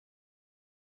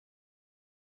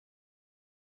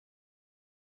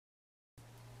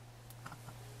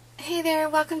Hey there,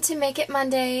 welcome to Make It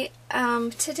Monday.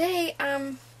 Today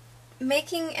I'm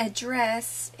making a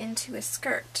dress into a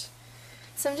skirt.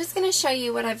 So I'm just going to show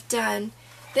you what I've done.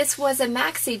 This was a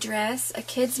maxi dress, a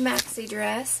kid's maxi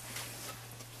dress,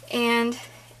 and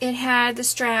it had the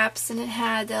straps and it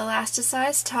had the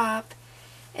elasticized top,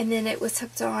 and then it was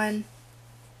hooked on,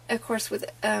 of course, with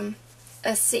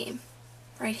a seam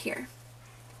right here,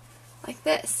 like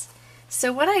this.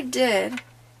 So what I did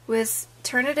was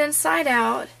turn it inside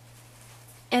out,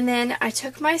 and then I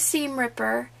took my seam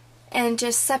ripper and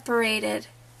just separated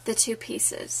the two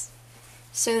pieces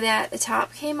so that the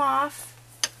top came off,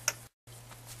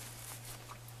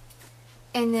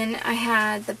 and then I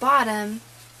had the bottom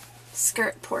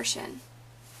skirt portion.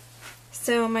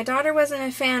 So my daughter wasn't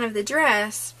a fan of the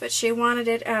dress, but she wanted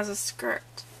it as a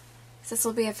skirt. This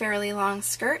will be a fairly long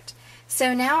skirt.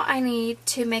 So now I need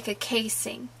to make a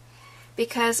casing,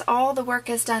 because all the work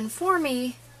is done for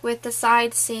me with the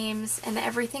side seams and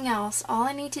everything else. All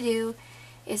I need to do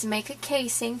is make a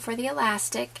casing for the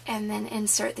elastic and then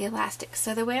insert the elastic.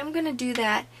 So the way I'm going to do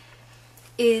that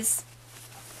is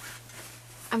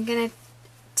I'm going to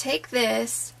take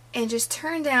this and just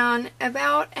turn down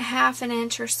about a ½ an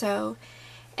inch or so,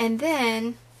 and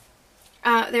then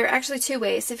there are actually two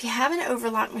ways. If you have an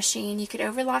overlock machine, you could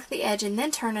overlock the edge and then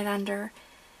turn it under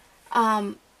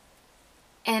and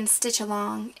stitch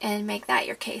along and make that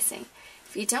your casing.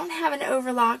 If you don't have an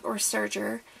overlock or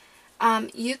serger,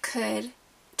 you could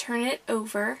turn it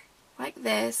over like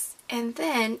this, and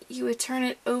then you would turn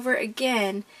it over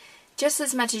again just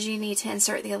as much as you need to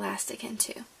insert the elastic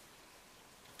into.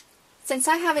 Since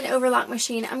I have an overlock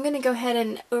machine, I'm going to go ahead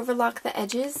and overlock the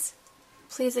edges.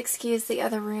 Please excuse the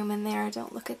other room in there,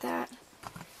 don't look at that.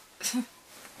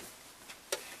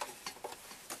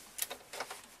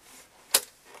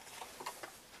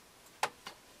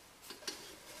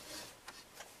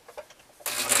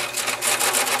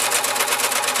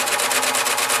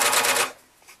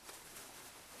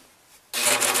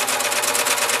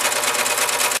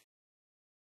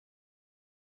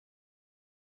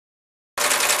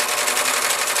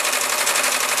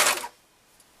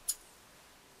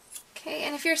 Okay,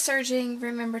 and if you're serging,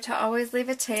 remember to always leave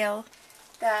a tail.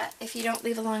 That if you don't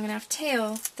leave a long enough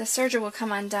tail, the serger will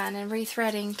come undone, and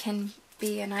rethreading can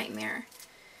be a nightmare.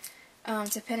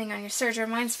 Depending on your serger.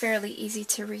 Mine's fairly easy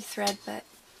to rethread, but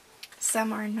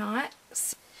some are not.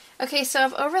 Okay, so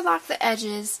I've overlocked the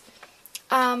edges.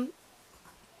 Like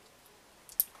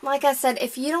I said,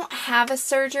 if you don't have a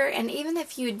serger, and even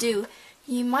if you do,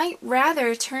 you might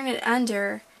rather turn it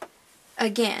under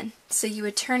again. So you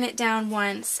would turn it down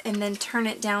once and then turn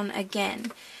it down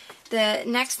again. The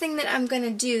next thing that I'm going to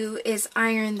do is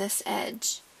iron this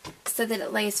edge so that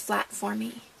it lays flat for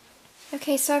me.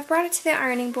 Okay, so I've brought it to the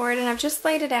ironing board and I've just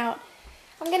laid it out.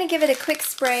 I'm going to give it a quick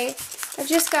spray. I've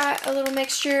just got a little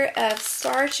mixture of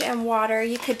starch and water.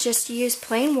 You could just use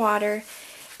plain water.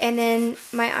 And then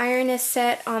my iron is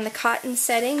set on the cotton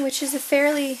setting, which is a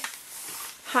fairly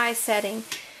high setting.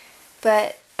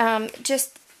 But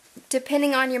just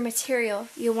depending on your material,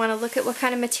 you want to look at what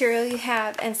kind of material you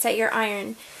have and set your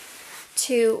iron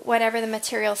to whatever the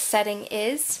material setting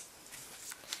is.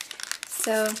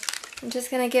 So I'm just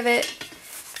going to give it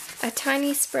a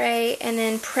tiny spray and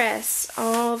then press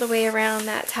all the way around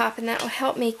that top, and that will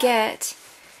help me get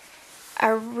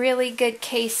a really good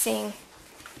casing.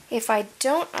 If I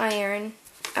don't iron,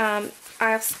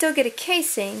 I'll still get a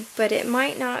casing, but it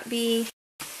might not be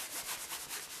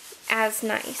as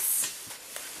nice.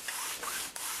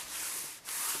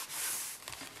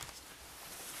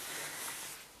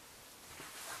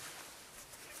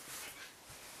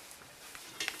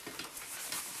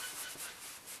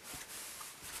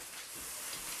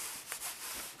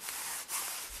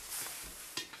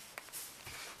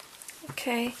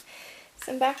 Okay,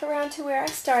 so I'm back around to where I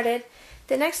started.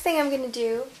 The next thing I'm going to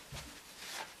do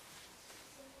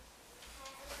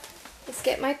is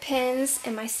get my pins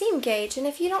and my seam gauge. And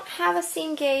if you don't have a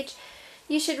seam gauge,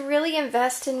 you should really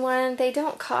invest in one. They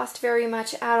don't cost very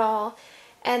much at all,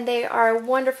 and they are a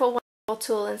wonderful, wonderful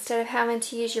tool. Instead of having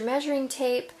to use your measuring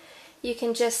tape, you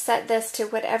can just set this to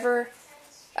whatever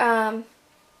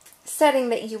setting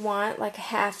that you want, like a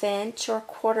 ½ inch or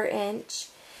 1/4 inch.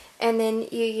 And then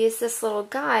you use this little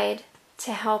guide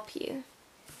to help you.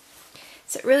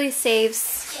 So it really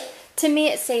saves, to me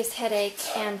it saves headache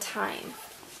and time.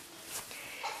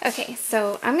 Okay,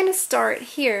 so I'm going to start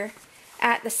here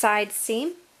at the side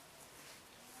seam.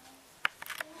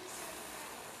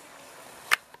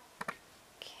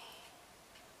 Okay.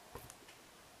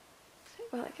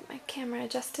 Well, I get my camera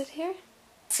adjusted here.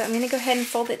 So I'm going to go ahead and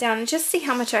fold it down and just see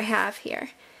how much I have here.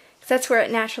 That's where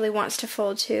it naturally wants to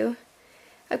fold to.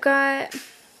 I've got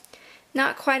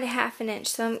not quite a 1/2 inch,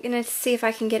 so I'm going to see if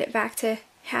I can get it back to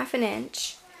 1/2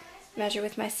 inch. Measure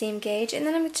with my seam gauge, and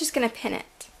then I'm just going to pin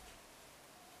it.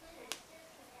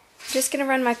 I'm just going to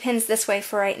run my pins this way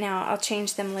for right now. I'll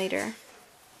change them later.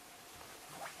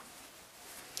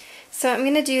 So I'm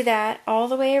going to do that all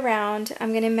the way around.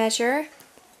 I'm going to measure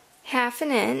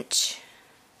 1/2 inch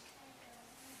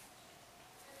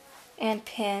and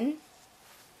pin.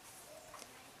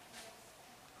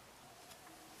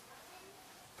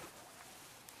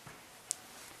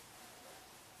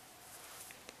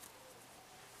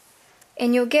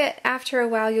 And you'll get, after a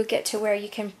while, you'll get to where you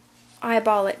can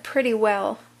eyeball it pretty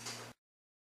well.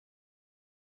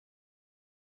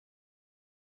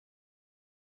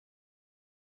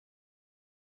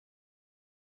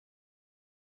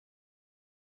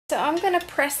 So I'm going to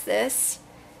press this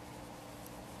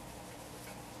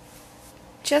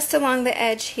just along the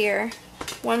edge here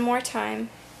one more time.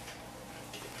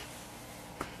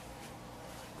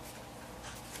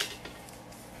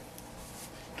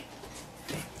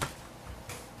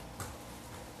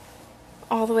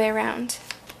 All the way around.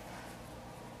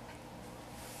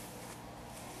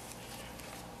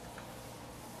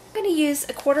 I'm going to use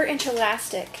a 1/4 inch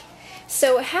elastic.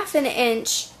 So 1/2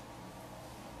 inch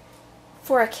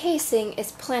for a casing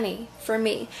is plenty for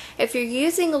me. If you're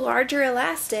using a larger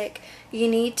elastic, you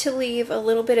need to leave a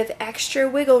little bit of extra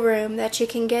wiggle room that you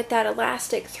can get that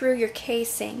elastic through your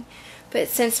casing. But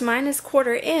since mine is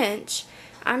 1/4 inch,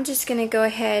 I'm just going to go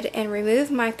ahead and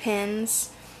remove my pins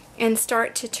and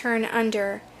start to turn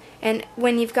under. And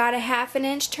when you've got a 1/2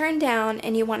 inch turn down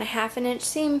and you want a 1/2 inch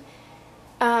seam,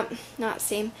 not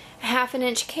seam, a 1/2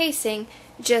 inch casing,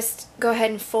 just go ahead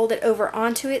and fold it over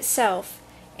onto itself,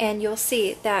 and you'll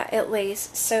see that it lays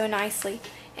so nicely.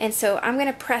 And so I'm going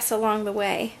to press along the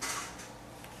way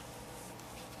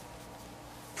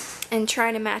and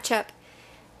try to match up.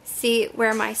 See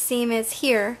where my seam is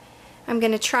here? I'm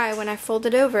going to try, when I fold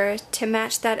it over, to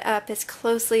match that up as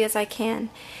closely as I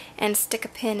can and stick a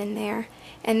pin in there.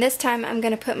 And this time I'm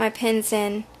going to put my pins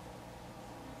in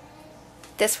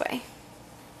this way.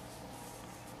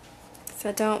 So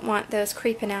I don't want those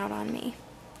creeping out on me.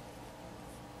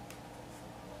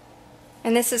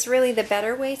 And this is really the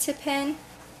better way to pin,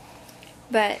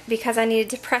 but because I needed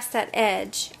to press that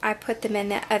edge, I put them in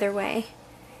the other way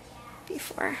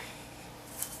before.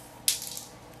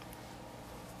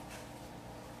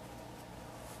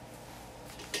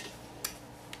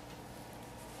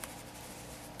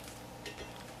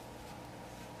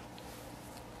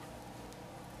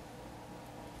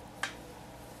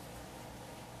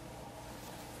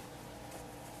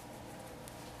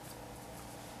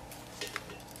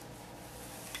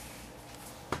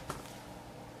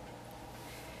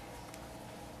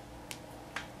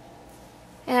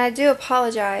 And I do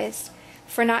apologize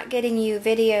for not getting you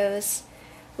videos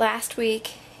last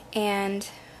week, and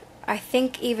I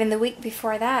think even the week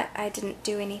before that I didn't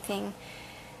do anything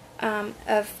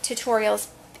of tutorials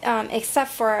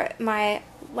except for my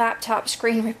laptop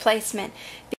screen replacement.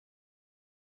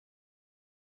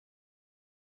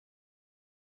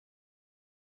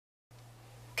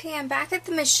 Okay, I'm back at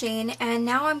the machine, and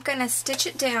now I'm going to stitch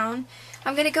it down.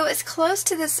 I'm going to go as close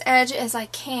to this edge as I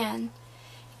can.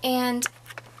 And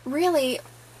really,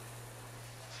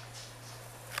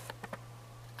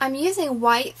 I'm using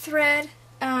white thread.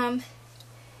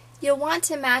 You'll want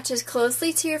to match as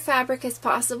closely to your fabric as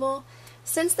possible.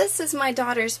 Since this is my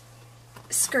daughter's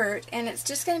skirt and it's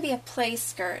just going to be a play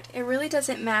skirt, it really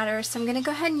doesn't matter. So I'm going to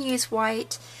go ahead and use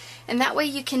white, and that way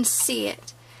you can see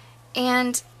it.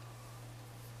 And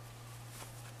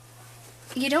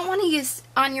you don't want to use,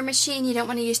 on your machine, you don't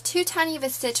want to use too tiny of a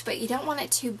stitch, but you don't want it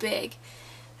too big.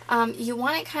 You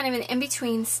want it kind of an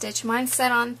in-between stitch. Mine's set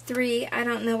on 3. I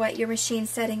don't know what your machine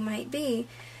setting might be,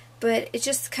 but it's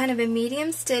just kind of a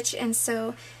medium stitch, and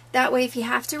so that way if you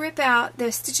have to rip out,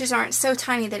 those stitches aren't so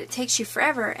tiny that it takes you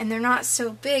forever, and they're not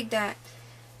so big that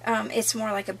it's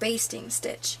more like a basting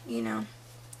stitch, you know.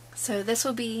 So this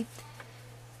will be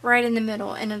right in the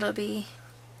middle, and it'll be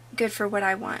good for what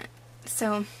I want.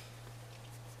 So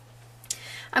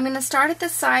I'm going to start at the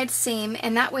side seam,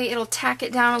 and that way it'll tack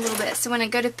it down a little bit. So when I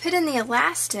go to put in the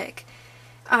elastic,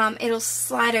 it'll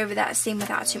slide over that seam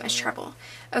without too much trouble.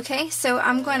 Okay, so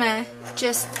I'm going to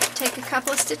just take a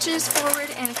couple of stitches forward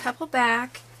and a couple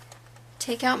back,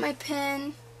 take out my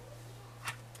pin,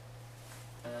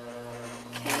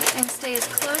 okay, and stay as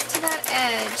close to that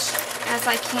edge as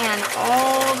I can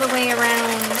all the way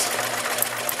around.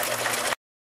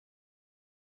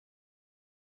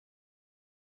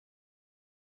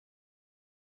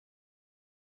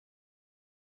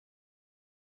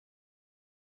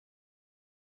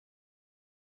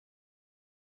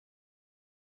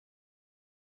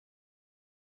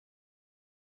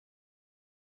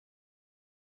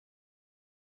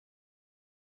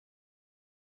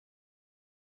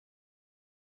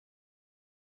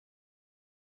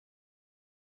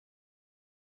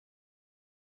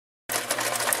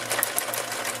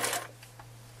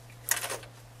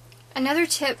 Another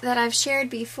tip that I've shared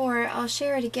before, I'll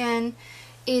share it again,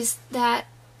 is that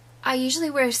I usually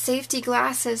wear safety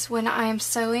glasses when I am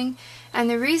sewing, and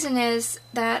the reason is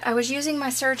that I was using my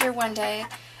serger one day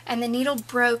and the needle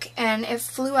broke and it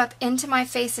flew up into my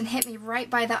face and hit me right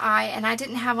by the eye, and I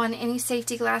didn't have on any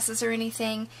safety glasses or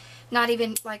anything, not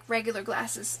even like regular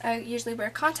glasses. I usually wear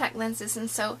contact lenses, and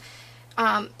so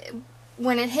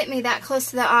when it hit me that close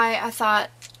to the eye, I thought,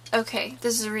 okay,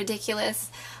 this is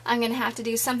ridiculous. I'm going to have to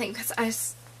do something, because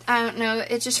I don't know,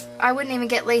 I wouldn't even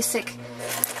get LASIK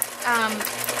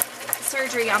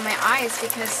surgery on my eyes,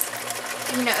 because,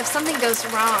 you know, if something goes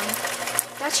wrong,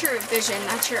 that's your vision,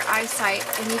 that's your eyesight,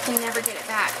 and you can never get it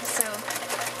back. So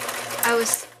I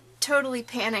was totally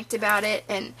panicked about it,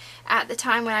 and at the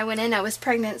time when I went in, I was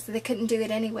pregnant, so they couldn't do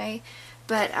it anyway.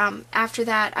 But after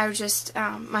that, I was just,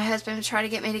 my husband would try to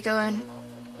get me to go and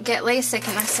get LASIK,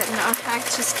 and I said, no, I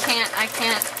just can't. I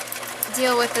can't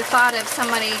deal with the thought of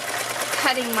somebody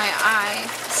cutting my eye.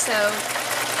 So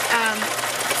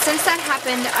since that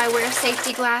happened, I wear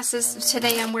safety glasses.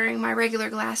 Today I'm wearing my regular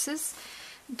glasses,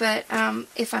 but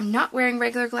if I'm not wearing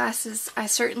regular glasses, I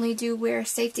certainly do wear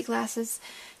safety glasses,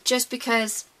 just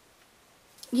because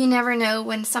you never know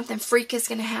when something freak is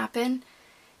going to happen,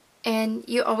 and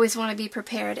you always want to be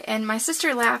prepared. And my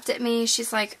sister laughed at me.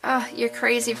 She's like, oh, you're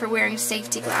crazy for wearing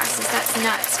safety glasses. That's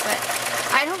nuts. But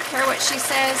I don't care what she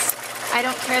says. I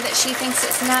don't care that she thinks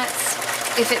it's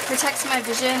nuts. If it protects my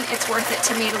vision, it's worth it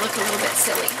to me to look a little bit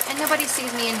silly. And nobody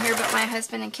sees me in here but my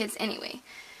husband and kids anyway.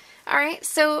 Alright,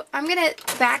 so I'm going to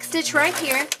backstitch right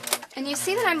here. And you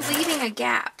see that I'm leaving a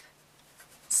gap.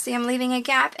 See, I'm leaving a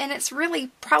gap, and it's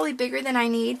really probably bigger than I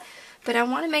need. But I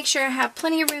want to make sure I have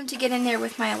plenty of room to get in there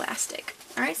with my elastic.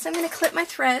 Alright, so I'm going to clip my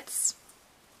threads.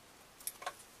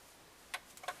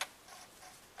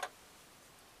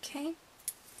 Okay.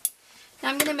 Now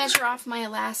I'm going to measure off my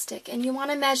elastic, and you want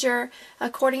to measure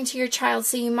according to your child.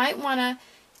 So you might want to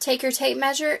take your tape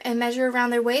measure and measure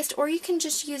around their waist, or you can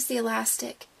just use the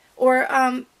elastic. Or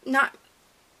not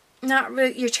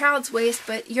your child's waist,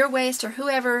 but your waist, or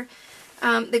whoever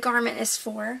the garment is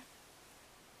for.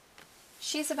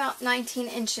 She's about 19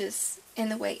 inches in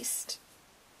the waist.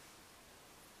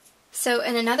 So,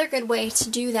 and another good way to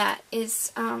do that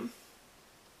is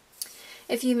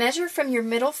if you measure from your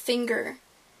middle finger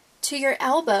to your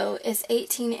elbow is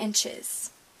 18 inches.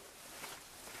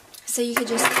 So you could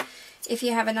just, if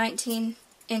you have a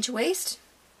 19-inch waist,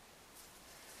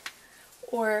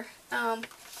 or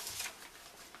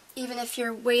even if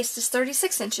your waist is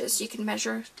 36 inches, you can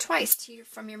measure twice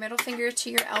from your middle finger to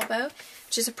your elbow,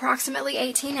 which is approximately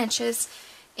 18 inches,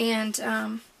 and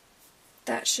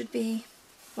that should be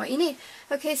what you need.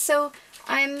 Okay, so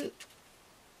I'm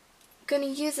going to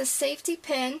use a safety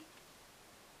pin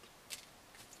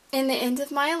in the end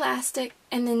of my elastic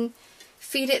and then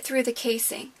feed it through the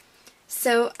casing.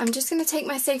 So I'm just going to take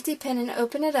my safety pin and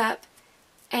open it up,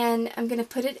 and I'm going to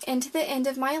put it into the end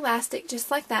of my elastic just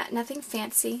like that. Nothing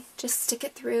fancy. Just stick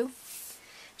it through.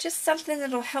 Just something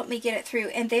that will help me get it through.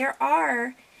 And there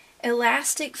are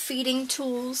elastic feeding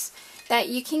tools that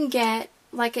you can get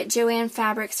like at Joann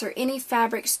Fabrics or any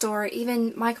fabric store.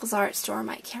 Even Michael's Art Store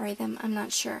might carry them. I'm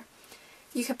not sure.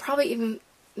 You could probably even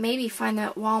maybe find them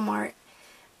at Walmart.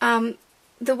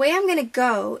 The way I'm going to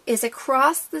go is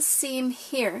across the seam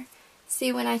here.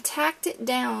 See, when I tacked it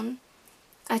down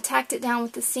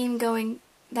with the seam going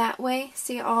that way.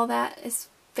 See, all that is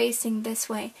facing this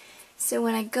way. So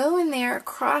when I go in there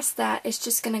across that, it's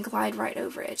just going to glide right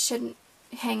over it. It shouldn't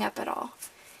hang up at all.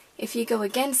 If you go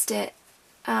against it,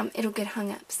 it'll get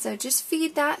hung up. So just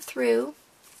feed that through,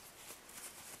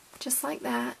 just like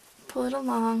that. Pull it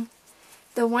along.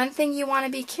 The one thing you want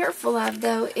to be careful of,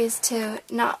 though, is to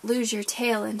not lose your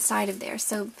tail inside of there.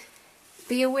 So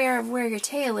be aware of where your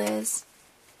tail is.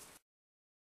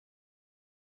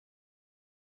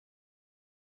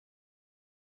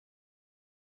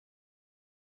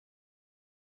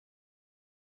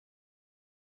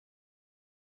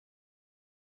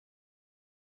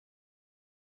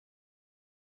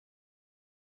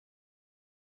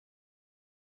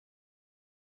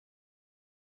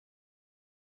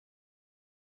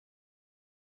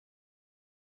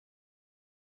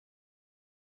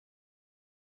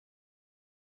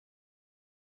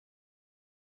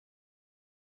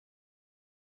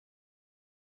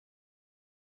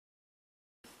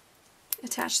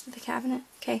 Attached to the cabinet.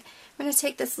 Okay, I'm going to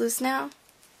take this loose now,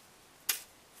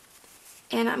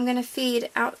 and I'm going to feed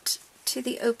out to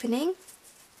the opening.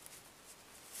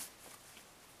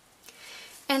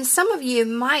 And some of you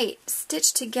might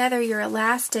stitch together your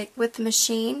elastic with the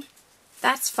machine.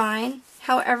 That's fine.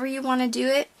 However you want to do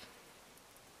it.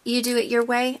 you do it your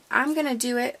way. I'm going to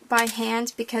do it by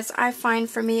hand because I find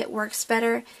for me it works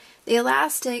better. The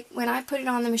elastic, when I put it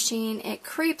on the machine, it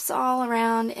creeps all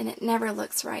around and it never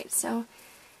looks right. So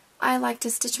I like to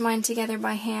stitch mine together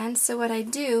by hand. So what I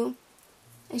do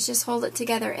is just hold it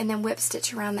together and then whip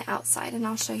stitch around the outside, and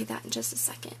I'll show you that in just a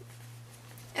second.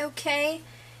 Okay,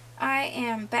 I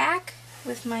am back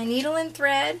with my needle and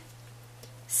thread.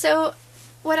 So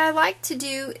what I like to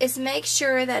do is make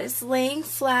sure that it's laying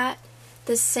flat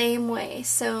the same way.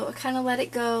 So kind of let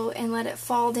it go and let it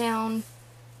fall down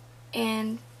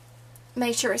and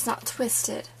make sure it's not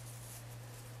twisted.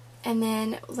 And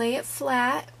then lay it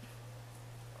flat,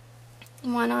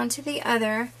 one onto the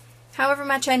other. However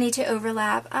much I need to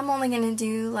overlap. I'm only going to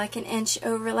do like an inch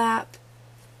overlap.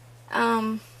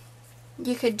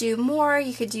 You could do more,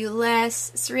 you could do less.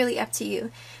 It's really up to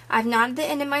you. I've knotted the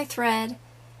end of my thread,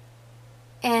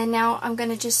 and now I'm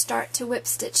going to just start to whip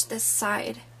stitch this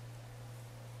side.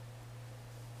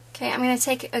 Okay, I'm going to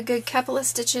take a good couple of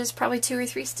stitches, probably 2 or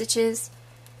 3 stitches,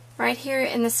 right here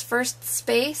in this first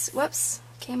space. Whoops,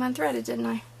 came unthreaded, didn't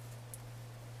I?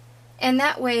 And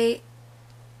that way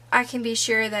I can be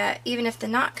sure that even if the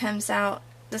knot comes out,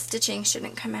 the stitching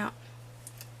shouldn't come out.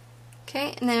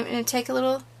 Okay, and then I'm going to take a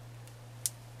little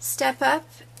step up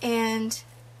and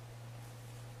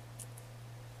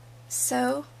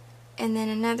sew, and then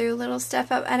another little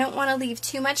step up. I don't want to leave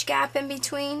too much gap in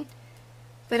between,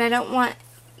 but I don't want,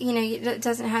 you know, it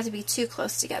doesn't have to be too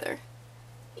close together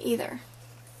either.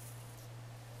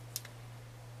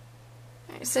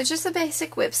 Alright, so just a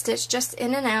basic whip stitch, just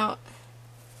in and out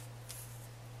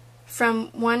from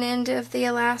one end of the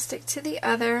elastic to the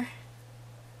other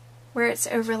where it's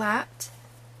overlapped.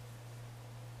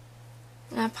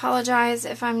 And I apologize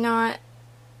if I'm not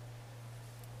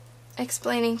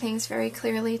explaining things very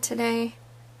clearly today.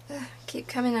 Keep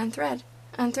coming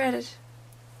unthreaded.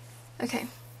 Okay.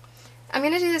 I'm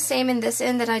going to do the same in this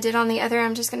end that I did on the other.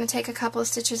 I'm just going to take a couple of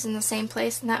stitches in the same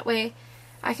place, and that way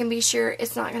I can be sure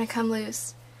it's not going to come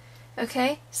loose.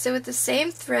 Okay, so with the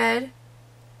same thread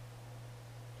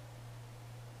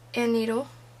and needle,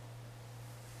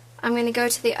 I'm going to go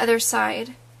to the other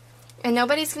side. And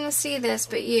nobody's going to see this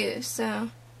but you,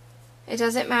 so it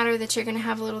doesn't matter that you're going to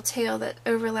have a little tail that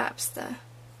overlaps the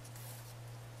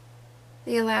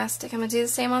elastic. I'm going to do the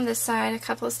same on this side, a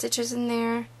couple of stitches in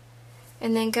there,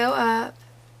 and then go up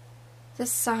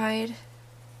this side.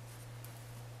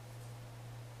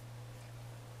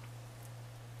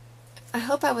 I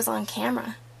hope I was on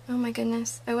camera. Oh my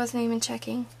goodness, I wasn't even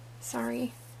checking.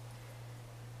 Sorry.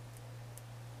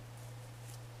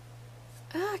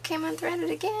 Oh, I came unthreaded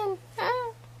again.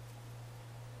 Ah.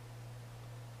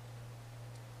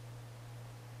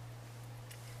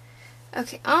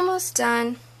 Okay, almost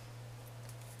done.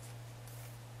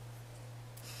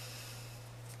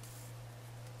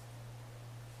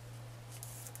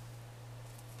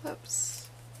 Whoops.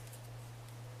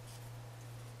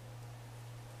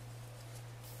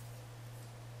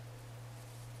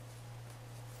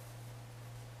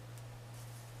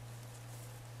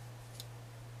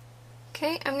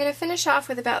 Okay, I'm going to finish off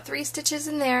with about 3 stitches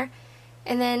in there,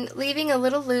 and then leaving a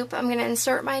little loop, I'm going to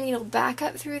insert my needle back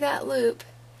up through that loop.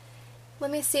 Let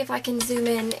me see if I can zoom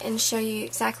in and show you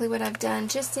exactly what I've done,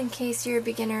 just in case you're a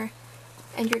beginner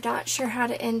and you're not sure how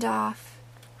to end off.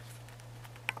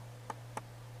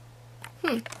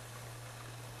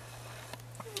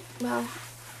 Well, the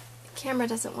camera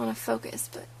doesn't want to focus,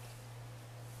 but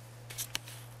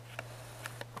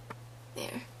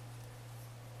there.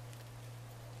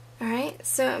 Alright,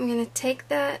 so I'm going to take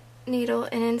that needle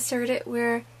and insert it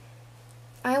where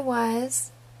I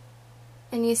was,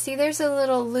 and you see there's a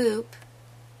little loop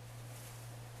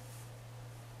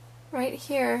right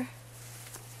here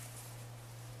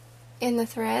in the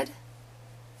thread.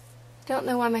 Don't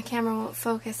know why my camera won't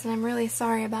focus, and I'm really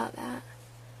sorry about that.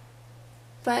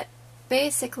 But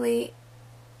basically,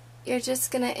 you're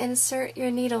just going to insert your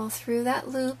needle through that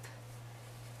loop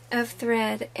of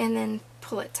thread and then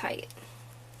pull it tight.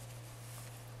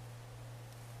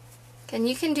 And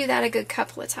you can do that a good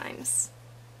couple of times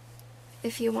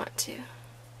if you want to.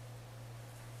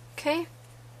 Okay?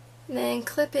 And then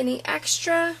clip any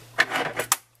extra.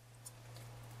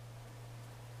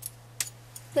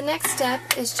 The next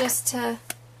step is just to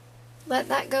let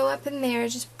that go up in there,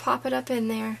 just pop it up in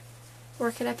there,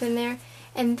 work it up in there,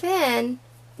 and then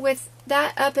with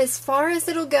that up as far as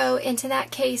it'll go into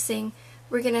that casing,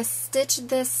 we're going to stitch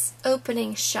this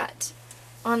opening shut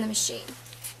on the machine.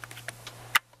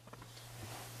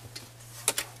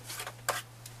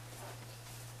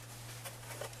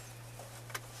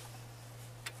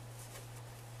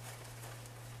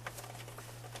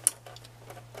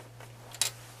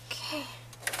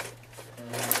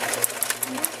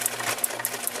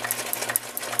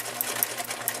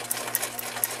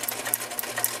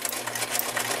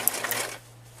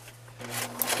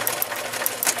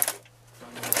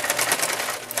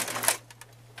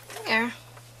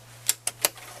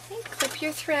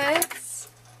 your threads.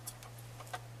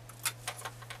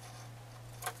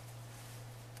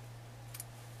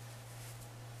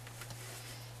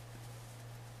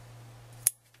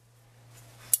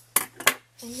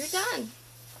 And you're done.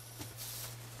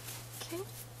 Okay.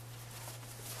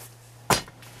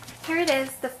 Here it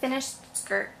is, the finished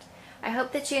skirt. I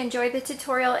hope that you enjoyed the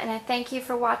tutorial, and I thank you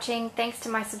for watching. Thanks to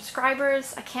my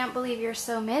subscribers. I can't believe you're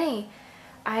so many.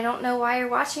 I don't know why you're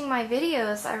watching my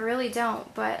videos. I really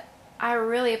don't, but I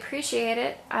really appreciate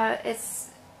it. I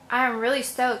am really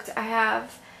stoked. I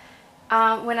have,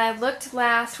 when I looked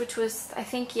last, which was I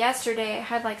think yesterday, I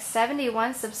had like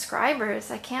 71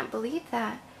 subscribers. I can't believe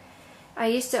that. I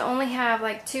used to only have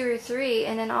like 2 or 3,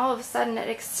 and then all of a sudden it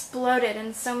exploded,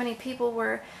 and so many people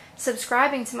were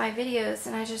subscribing to my videos,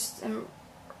 and I just am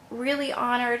really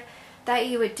honored that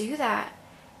you would do that.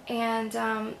 And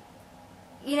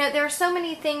you know, there are so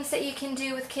many things that you can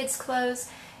do with kids' clothes.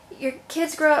 Your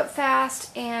kids grow up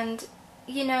fast, and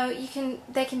you know,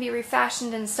 they can be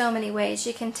refashioned in so many ways.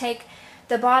 You can take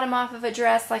the bottom off of a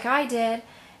dress like I did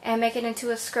and make it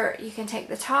into a skirt. You can take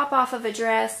the top off of a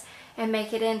dress and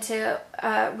make it into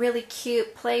a really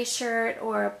cute play shirt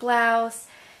or a blouse.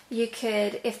 You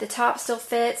could, if the top still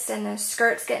fits and the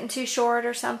skirt's getting too short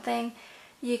or something,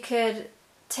 you could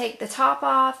take the top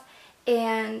off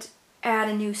and add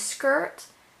a new skirt.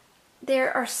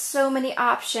 There are so many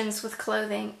options with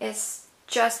clothing. It's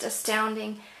just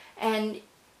astounding. And,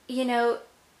 you know,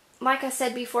 like I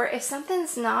said before, if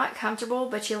something's not comfortable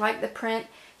but you like the print,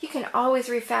 you can always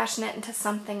refashion it into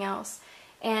something else.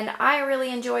 And I really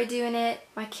enjoy doing it.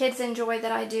 My kids enjoy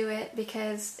that I do it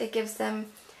because it gives them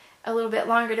a little bit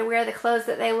longer to wear the clothes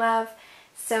that they love.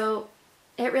 So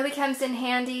it really comes in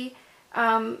handy.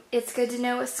 It's good to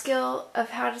know a skill of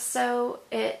how to sew.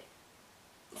 It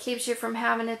keeps you from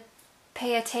having to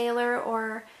pay a tailor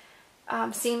or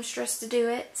seamstress to do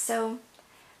it. So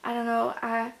I don't know,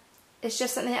 it's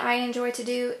just something that I enjoy to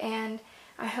do, and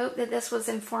I hope that this was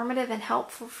informative and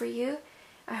helpful for you.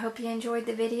 I hope you enjoyed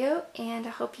the video, and I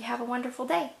hope you have a wonderful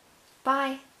day.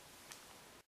 Bye.